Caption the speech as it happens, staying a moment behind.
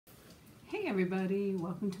Hey everybody,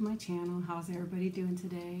 welcome to my channel. How's everybody doing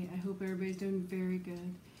today? I hope everybody's doing very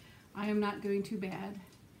good. I am not doing too bad.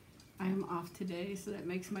 I am off today, so that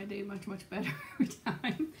makes my day much better every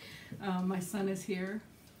time. My son is here,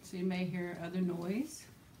 so you may hear other noise.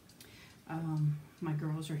 My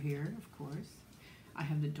girls are here, of course. I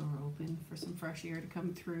have the door open for some fresh air to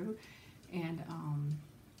come through, and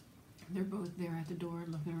they're both there at the door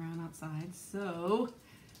looking around outside. So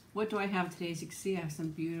what do I have today? As you can see, I have some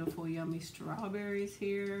beautiful, yummy strawberries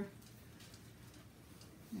here.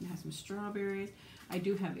 I'm gonna have some strawberries. I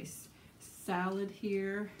do have a salad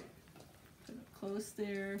here. Put it close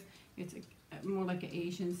there. It's more like an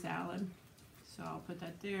Asian salad. So I'll put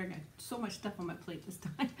that there. I got so much stuff on my plate this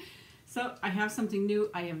time. So I have something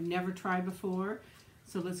new I have never tried before.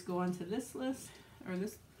 So let's go on to this list, or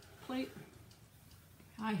this plate.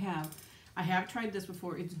 I have tried this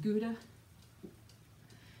before. It's Gouda.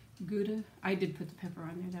 Gouda. I did put the pepper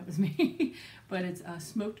on there, that was me. But it's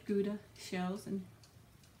smoked Gouda shells, and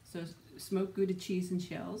so smoked Gouda cheese and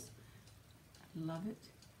shells. I love it.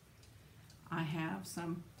 I have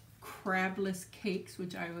some crabless cakes,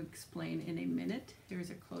 which I will explain in a minute.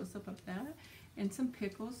 Here's a close-up of that, and some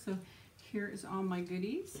pickles. So here is all my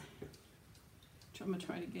goodies. I'm gonna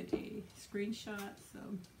try to get a screenshot. So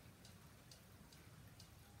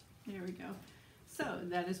there we go. So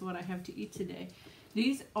that is what I have to eat today.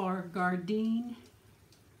 These are Gardein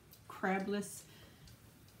crabless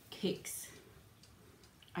cakes.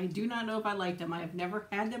 I do not know if I like them. I have never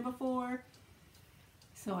had them before,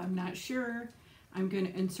 so I'm not sure. I'm going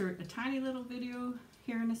to insert a tiny little video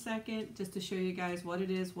here in a second just to show you guys what it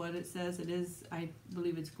is, what it says it is. I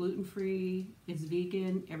believe it's gluten-free, it's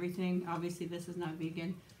vegan, everything. Obviously this is not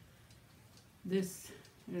vegan. This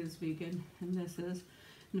is vegan, and this is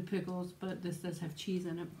the pickles, but this does have cheese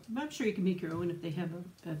in it. I'm sure you can make your own if they have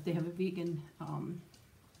a vegan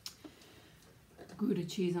Gouda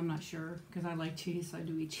cheese. I'm not sure, because I like cheese, so I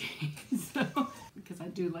do eat cheese. So because I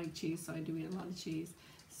do like cheese, so I do eat a lot of cheese.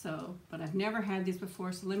 So, but I've never had these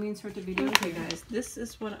before, so let me insert the video. Okay guys, this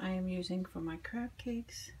is what I am using for my crab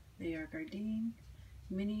cakes. They are Gardein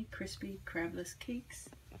mini crispy crabless cakes.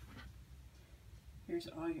 Here's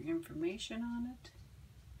all your information on it.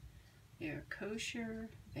 They are kosher,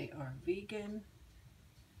 they are vegan.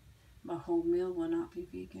 My whole meal will not be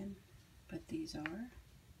vegan, but these are.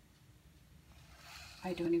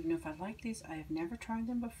 I don't even know if I like these. I have never tried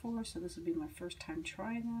them before, so this will be my first time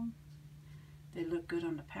trying them. They look good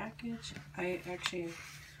on the package. I actually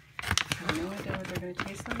have no idea what they're going to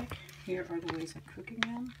taste like. Here are the ways of cooking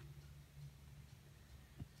them.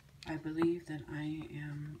 I believe that I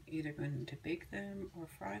am either going to bake them or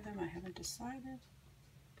fry them. I haven't decided.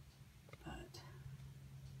 But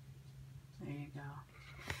there you go.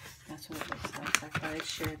 That's what it looks like. So I thought I'd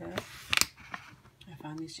share that. I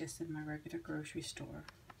found these just in my regular grocery store.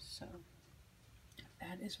 So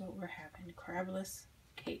that is what we're having. Crabless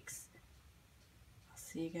cakes. I'll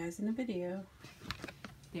see you guys in the video.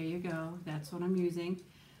 There you go. That's what I'm using.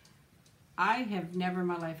 I have never in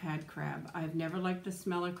my life had crab. I've never liked the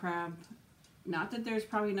smell of crab. Not that there's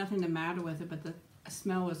probably nothing the matter with it, but the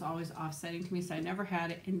smell was always offsetting to me, so I never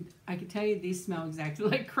had it. And I can tell you these smell exactly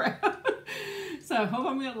like crab. So I hope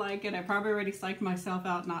I'm gonna like it. I probably already psyched myself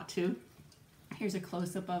out not to. Here's a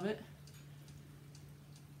close-up of it.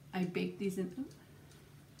 I baked these in. Oops.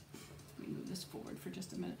 Let me move this forward for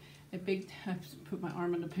just a minute. I put my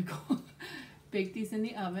arm in the pickle. Baked these in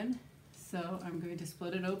the oven. So I'm going to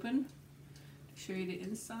split it open to show you the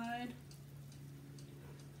inside.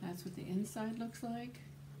 That's what the inside looks like.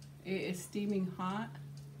 It is steaming hot.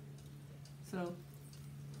 So,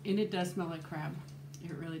 and it does smell like crab.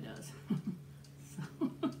 It really does.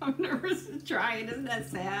 So I'm nervous to try it. Isn't that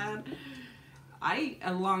sad?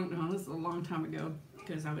 This is a long time ago,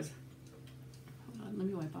 because I was, hold on, let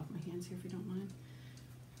me wipe off my hands here if you don't mind.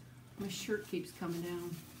 My shirt keeps coming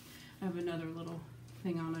down. I have another little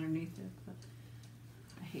thing on underneath it, but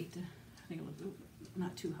I hate to, I think it looks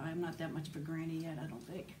not too high. I'm not that much of a granny yet, I don't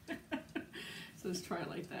think. So let's try it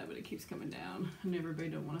like that, but it keeps coming down, and everybody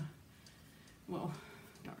don't want to, well,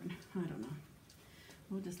 darn, I don't know.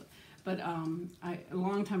 We'll just, but a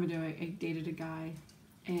long time ago, I dated a guy,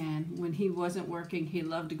 and when he wasn't working, he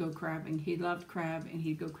loved to go crabbing. He loved crab, and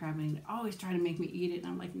he'd go crabbing, and always trying to make me eat it, and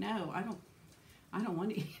I'm like, no, I don't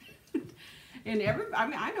want to eat it. And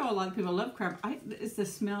I know a lot of people love crab. It's the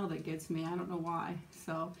smell that gets me. I don't know why.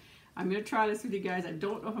 So I'm going to try this with you guys. I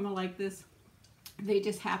don't know if I'm going to like this. They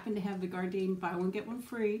just happen to have the Gardein buy one get one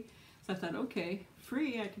free. So I thought, okay,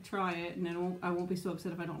 free, I could try it, and then I won't be so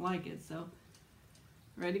upset if I don't like it. So,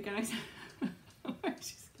 ready guys? I'm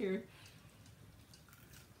actually scared.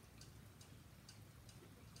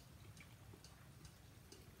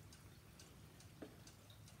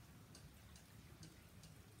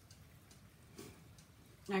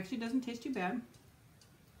 Actually doesn't taste too bad.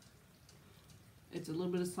 It's a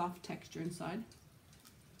little bit of soft texture inside.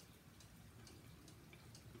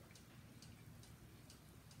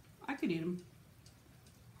 I could eat them.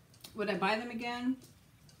 Would I buy them again?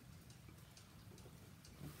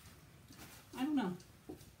 I don't know.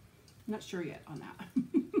 I'm not sure yet on that.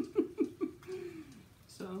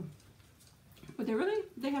 So, but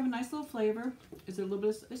they have a nice little flavor. It's a little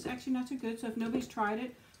bit, it's actually not too good. So if nobody's tried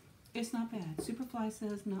it, it's not bad. SuperFly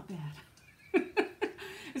says not bad.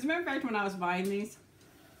 As a matter of fact, when I was buying these,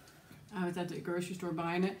 I was at the grocery store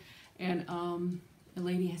buying it, and a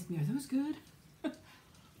lady asked me, "Are those good?"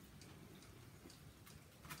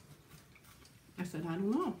 I said, "I don't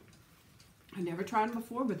know. I never tried them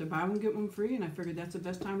before, but they're buy one get one free, and I figured that's the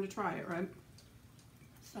best time to try it, right?"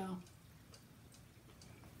 So,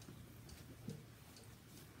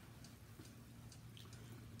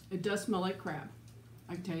 it does smell like crab.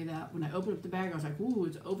 I can tell you that. When I opened up the bag, I was like, "Ooh,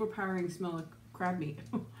 it's overpowering smell of crab meat."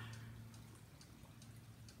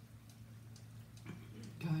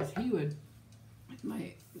 Guys, he would,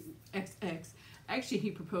 my ex, actually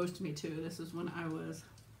he proposed to me too. This is when I was,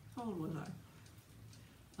 how old was I?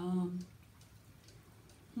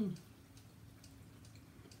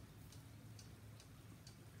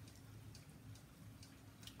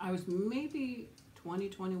 I was maybe 20,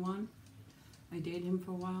 21. I dated him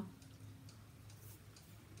for a while.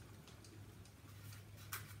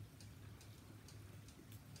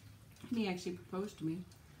 And he actually proposed to me,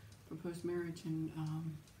 proposed marriage, and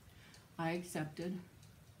I accepted.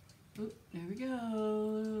 Oh, there we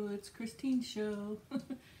go. It's Christine's show.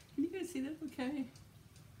 Can you guys see that? Okay.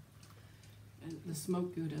 And the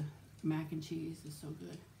smoked Gouda mac and cheese is so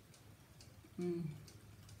good.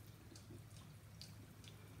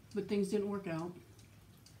 But things didn't work out,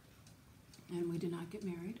 and we did not get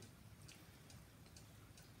married.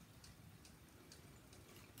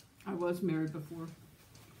 I was married before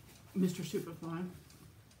Mr. SuperFly,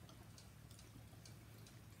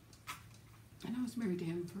 and I was married to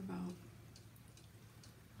him for about,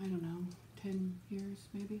 I don't know, 10 years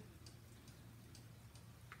maybe.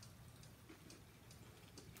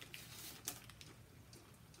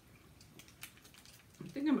 I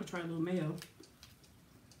think I'm gonna try a little mayo.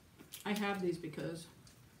 I have these because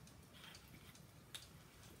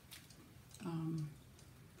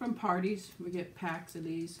from parties we get packs of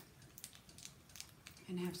these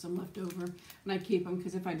and have some left over, and I keep them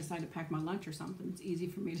because if I decide to pack my lunch or something, it's easy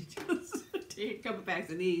for me to just take a couple packs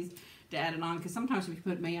of these to add it on, because sometimes if you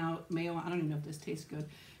put mayo on, I don't even know if this tastes good.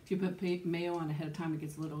 If you put mayo on ahead of time, it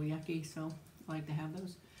gets a little yucky, so I like to have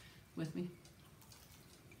those with me.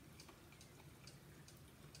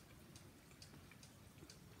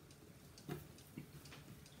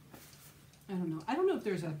 I don't know. I don't know if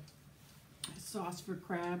there's a sauce for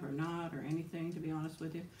crab or not, or anything, to be honest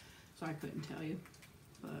with you. So I couldn't tell you.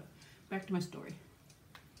 But back to my story.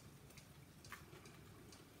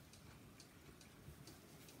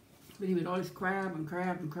 But he would always crab and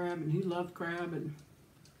crab and crab, and he loved crab, and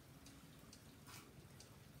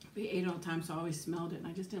he ate it all the time, so I always smelled it, and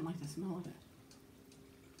I just didn't like the smell of it.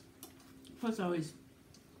 Plus, always,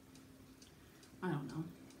 I don't know.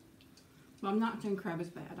 Well, I'm not saying crab is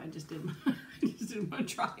bad. I just didn't. I just didn't want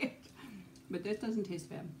to try it. But this doesn't taste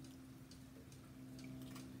bad.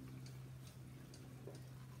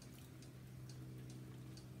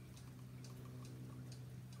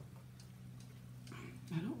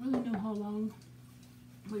 I don't really know how long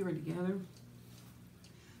we were together.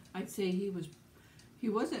 I'd say he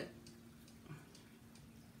wasn't.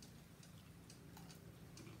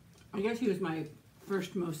 I guess he was my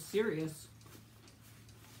first most serious.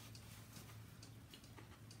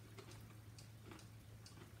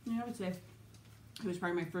 Yeah, I would say it was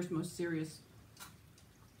probably my first most serious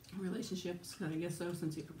relationships. I guess so,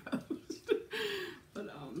 since he proposed. But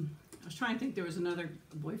I was trying to think. There was another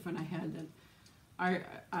boyfriend I had that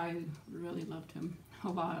I really loved him a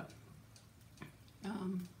lot.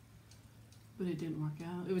 But it didn't work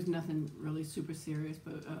out. It was nothing really super serious,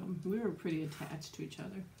 but we were pretty attached to each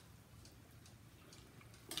other.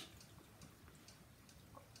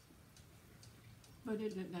 But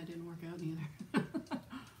that didn't work out either.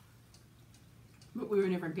 But we were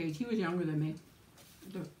never engaged. He was younger than me.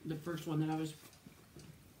 The first one that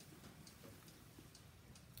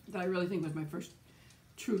I really think was my first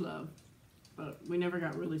true love. But we never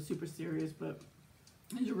got really super serious, but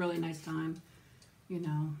it was a really nice time, you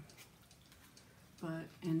know. But,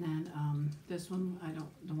 and then this one,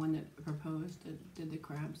 the one that proposed, that did the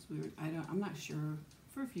crabs, I'm not sure,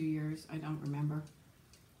 for a few years, I don't remember.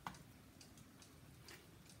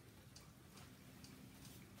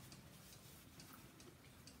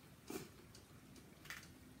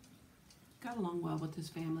 along well with his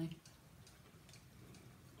family.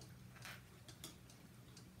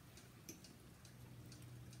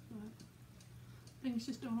 But things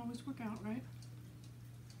just don't always work out, right?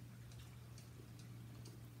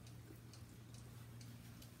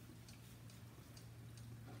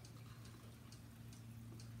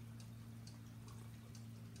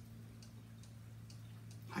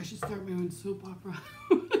 I should start my own soap opera.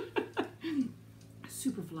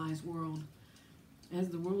 SuperFly's world. As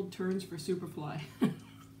the world turns for SuperFly.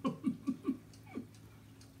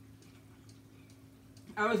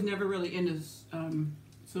 I was never really into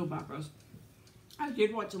soap operas. I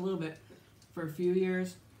did watch a little bit for a few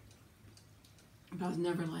years. But I was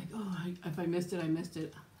never like, oh, if I missed it, I missed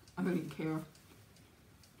it. I didn't care.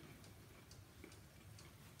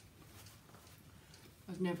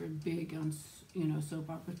 I was never big on, you know, soap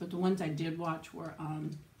operas. But the ones I did watch were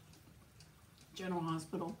General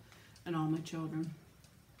Hospital and All My Children.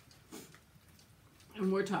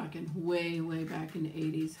 And we're talking way, way back in the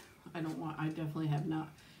 80s. I definitely have not.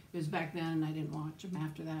 It was back then and I didn't watch them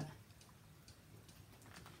after that.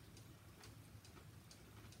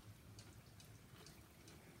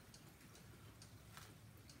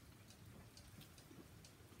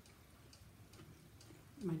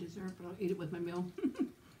 My dessert, but I'll eat it with my meal.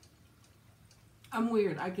 I'm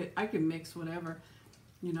weird. I could mix whatever.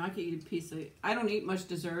 You know, I could eat a piece of, I don't eat much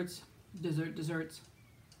desserts.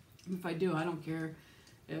 If I do, I don't care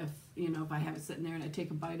if, you know, if I have it sitting there and I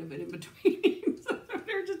take a bite of it in between. So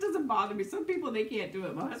it just doesn't bother me. Some people, they can't do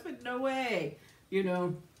it. My husband, no way. You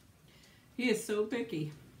know, he is so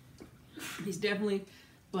picky. He's definitely,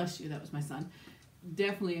 bless you, that was my son,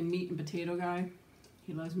 definitely a meat and potato guy.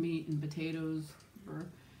 He loves meat and potatoes, or,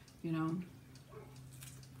 you know.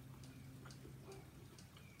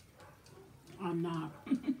 I'm not.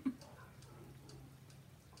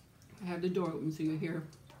 I have the door open so you hear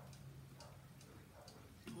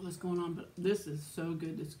what's going on, but this is so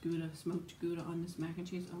good. This Gouda, smoked Gouda on this mac and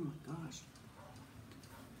cheese. Oh my gosh.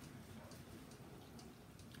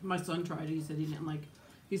 My son tried it. He said he didn't like,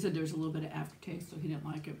 he said there's a little bit of aftertaste, so he didn't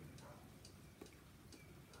like it.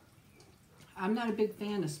 I'm not a big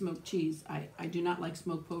fan of smoked cheese. I do not like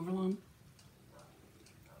smoked provolone.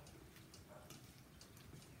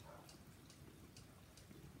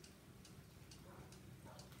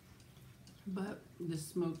 But this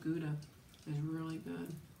smoked Gouda is really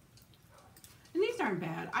good. And these aren't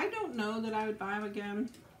bad. I don't know that I would buy them again.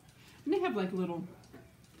 And they have like little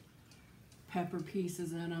pepper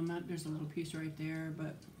pieces in them. There's a little piece right there,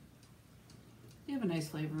 but they have a nice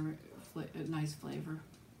flavor.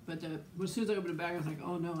 But as soon as I opened the bag, I was like,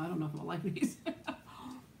 oh no, I don't know if I'll like these.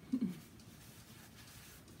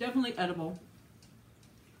 Definitely edible.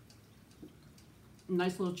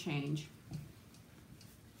 Nice little change.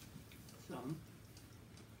 So,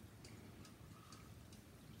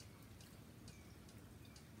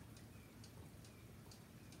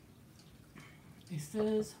 it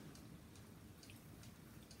says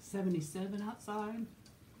 77 outside.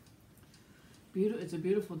 It's a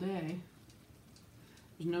beautiful day.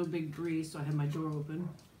 There's no big breeze, so I have my door open.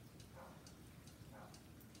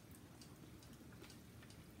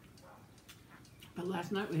 But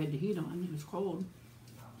last night we had the heat on. It was cold.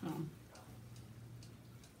 So.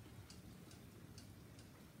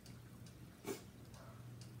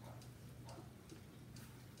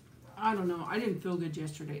 I don't know. I didn't feel good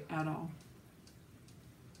yesterday at all.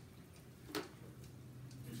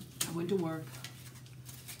 I went to work.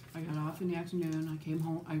 I got off in the afternoon. I came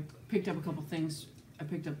home. I picked up a couple things. I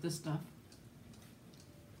picked up this stuff.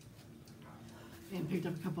 And picked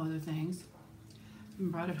up a couple other things.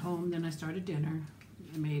 And brought it home. Then I started dinner.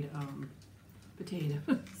 I made potatoes.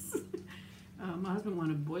 My husband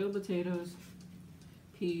wanted boiled potatoes,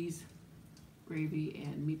 peas, gravy,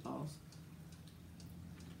 and meatballs.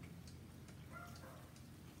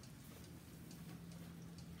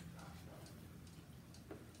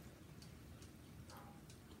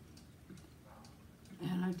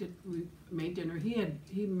 We made dinner.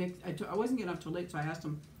 He mixed. I wasn't getting up till late, so I asked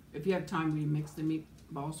him if you have time, will you mix the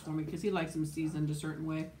meatballs for me, because he likes them seasoned a certain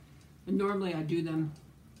way. And normally I do them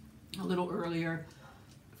a little earlier,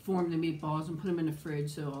 form the meatballs and put them in the fridge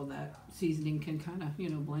so all that seasoning can kind of, you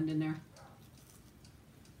know, blend in there.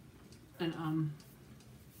 And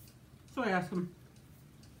so I asked him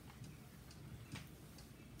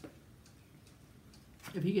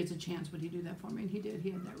if he gets a chance, would he do that for me? And he did.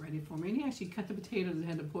 He had that ready for me. And he actually cut the potatoes and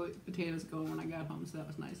had the potatoes go when I got home, so that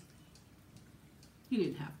was nice. He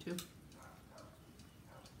didn't have to.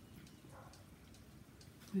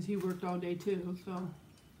 Because he worked all day too, so,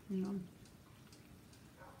 you know.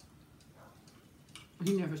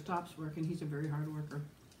 He never stops working. He's a very hard worker.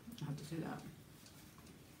 I have to say that.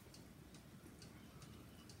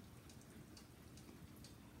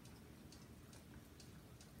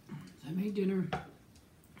 So I made dinner,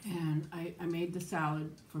 and I made the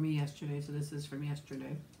salad for me yesterday, so this is from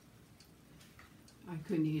yesterday. I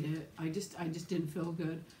couldn't eat it. I just didn't feel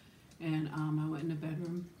good, and I went in the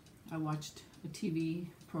bedroom. I watched a TV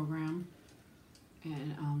program,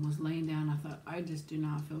 and was laying down. I thought, I just do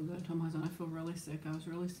not feel good. I told my husband, I feel really sick. I was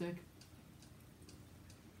really sick.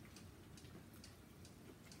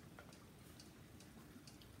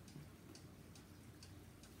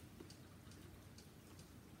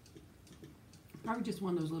 Probably just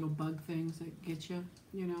one of those little bug things that get you,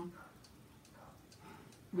 you know.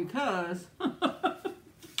 Because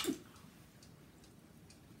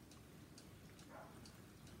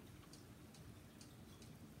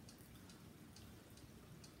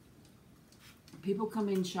people come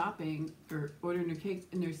in shopping or ordering their cakes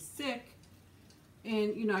and they're sick,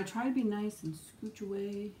 and you know, I try to be nice and scooch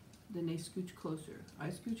away, then they scooch closer. I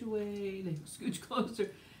scooch away, they scooch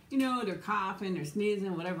closer. You know, they're coughing, they're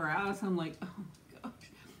sneezing, whatever else. I'm like, oh my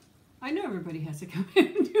gosh. I know everybody has to come in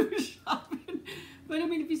and do shopping, but I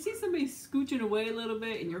mean, if you see somebody scooching away a little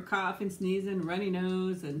bit and you're coughing, sneezing, runny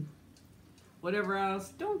nose, and whatever else,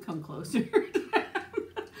 don't come closer to them.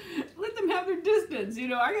 Let them have their distance. You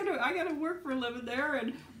know, I gotta work for a living there,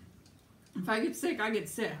 and if I get sick, I get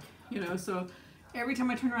sick. You know, so every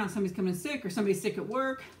time I turn around, somebody's coming sick or somebody's sick at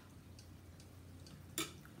work.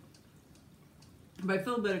 But I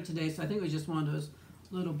feel better today, so I think it was just one of those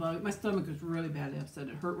little bugs. My stomach was really badly upset.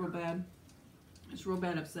 It hurt real bad. It's real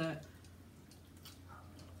bad upset.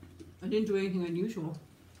 I didn't do anything unusual.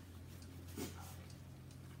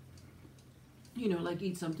 You know, like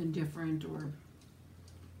eat something different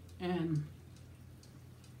and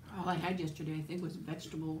all I had yesterday, I think, was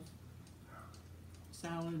vegetable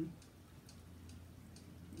salad.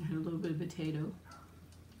 I had a little bit of potato.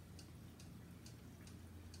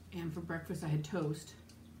 And for breakfast I had toast,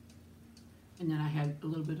 and then I had a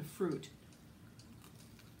little bit of fruit.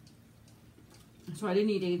 So I didn't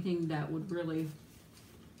eat anything that would really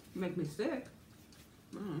make me sick.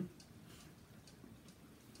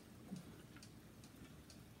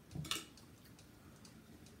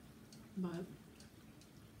 But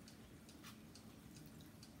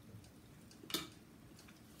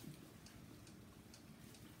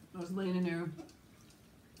I was laying in there. I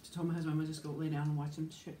told my husband I'm gonna just go lay down and watch some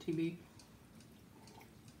shit TV.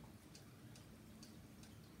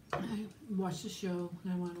 I watched the show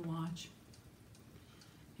that I wanted to watch,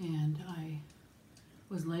 and I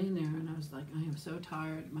was laying there and I was like, I am so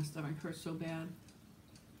tired. My stomach hurts so bad.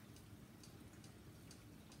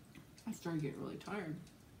 I started getting really tired.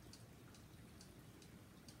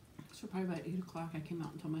 So probably about 8 o'clock I came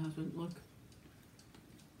out and told my husband, look,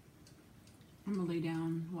 I'm gonna lay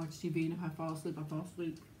down, watch TV, and if I fall asleep, I fall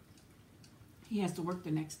asleep. He has to work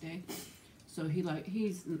the next day, so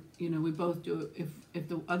he's, you know, we both do it. If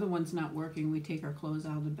the other one's not working, we take our clothes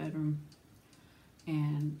out of the bedroom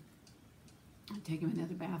and take them into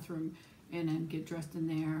the bathroom and then get dressed in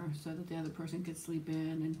there so that the other person could sleep in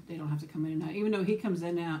and they don't have to come in and out. Even though he comes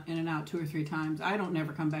in and out 2 or 3 times, I don't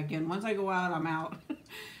never come back in. Once I go out, I'm out.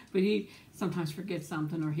 But he sometimes forgets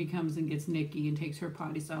something, or he comes and gets Nikki and takes her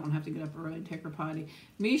potty, so I don't have to get up early and take her potty.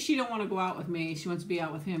 Me, she don't want to go out with me. She wants to be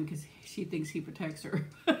out with him because she thinks he protects her.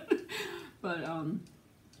 but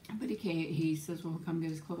he can't. He says, well, come get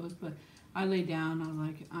his clothes. But I lay down. I was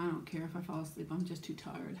like, I don't care if I fall asleep. I'm just too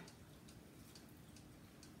tired.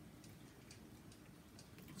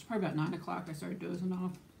 It's probably about 9 o'clock I started dozing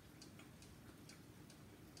off.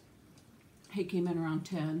 He came in around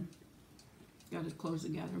 10. Got his clothes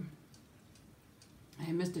together.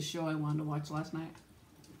 I missed a show I wanted to watch last night.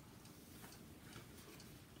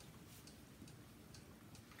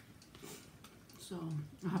 So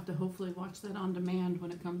I'll have to hopefully watch that on demand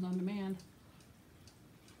when it comes on demand.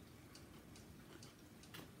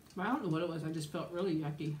 But I don't know what it was. I just felt really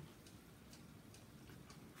yucky.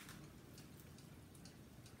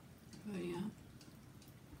 But yeah.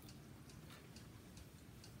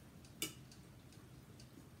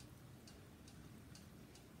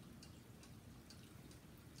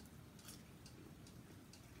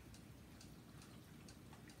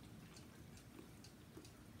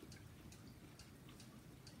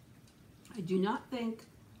 I do not think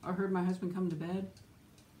I heard my husband come to bed.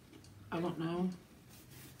 I don't know.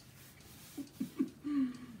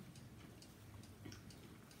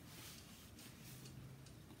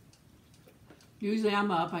 Usually I'm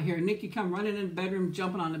up. I hear Nikki come running in the bedroom,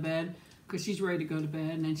 jumping on the bed because she's ready to go to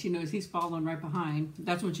bed, and then she knows he's following right behind.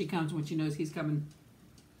 That's when she comes, when she knows he's coming.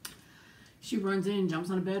 she runs in, jumps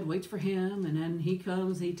on the bed, waits for him, and then he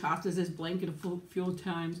comes. He tosses his blanket a few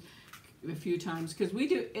times, because we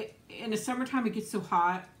do it, in the summertime. It gets so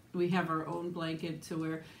hot. We have our own blanket to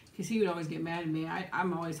where, because he would always get mad at me.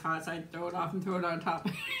 I'm always hot, so I'd throw it off and throw it on top.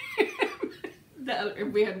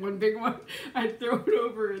 If we had one big one, I'd throw it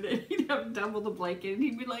over, and then he'd have double the blanket, and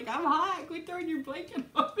he'd be like, "I'm hot. Quit throwing your blanket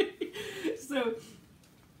on me." So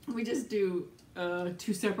we just do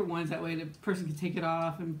 2 separate ones. That way the person can take it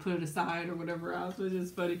off and put it aside or whatever else, which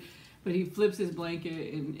is funny. But he flips his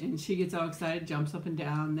blanket, and she gets all excited, jumps up and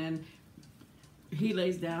down. Then he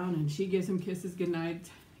lays down, and she gives him kisses goodnight,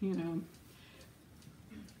 you know.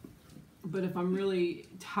 But if I'm really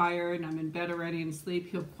tired and I'm in bed already and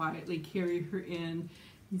asleep, he'll quietly carry her in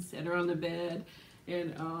and set her on the bed.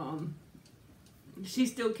 And she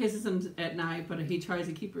still kisses him at night, but he tries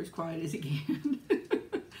to keep her as quiet as he can.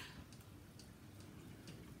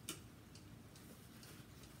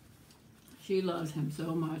 She loves him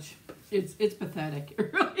so much. It's pathetic.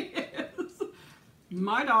 It really is.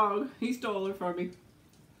 My dog, he stole her from me.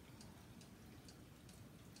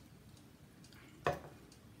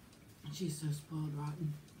 She's so spoiled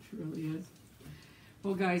rotten. She really is.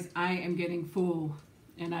 Well, guys, I am getting full,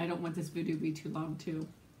 and I don't want this video to be too long, too.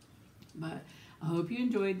 But I hope you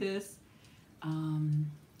enjoyed this.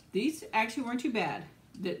 These actually weren't too bad.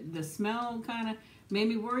 The smell kind of made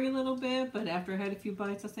me worry a little bit, but after I had a few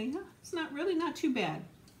bites, I was saying, it's not too bad.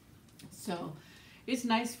 So it's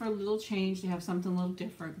nice for a little change to have something a little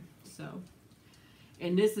different. So,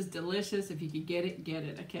 and this is delicious. If you could get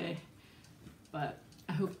it, okay? But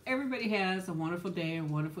I hope everybody has a wonderful day or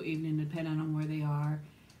wonderful evening, depending on where they are.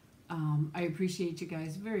 I appreciate you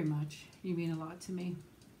guys very much. You mean a lot to me.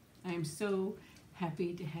 I am so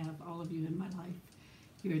happy to have all of you in my life.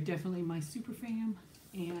 You are definitely my super fam,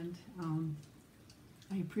 and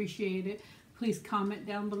I appreciate it. Please comment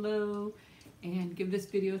down below and give this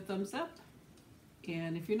video a thumbs up.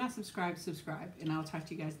 And if you're not subscribed, subscribe. And I'll talk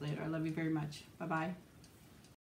to you guys later. I love you very much. Bye-bye.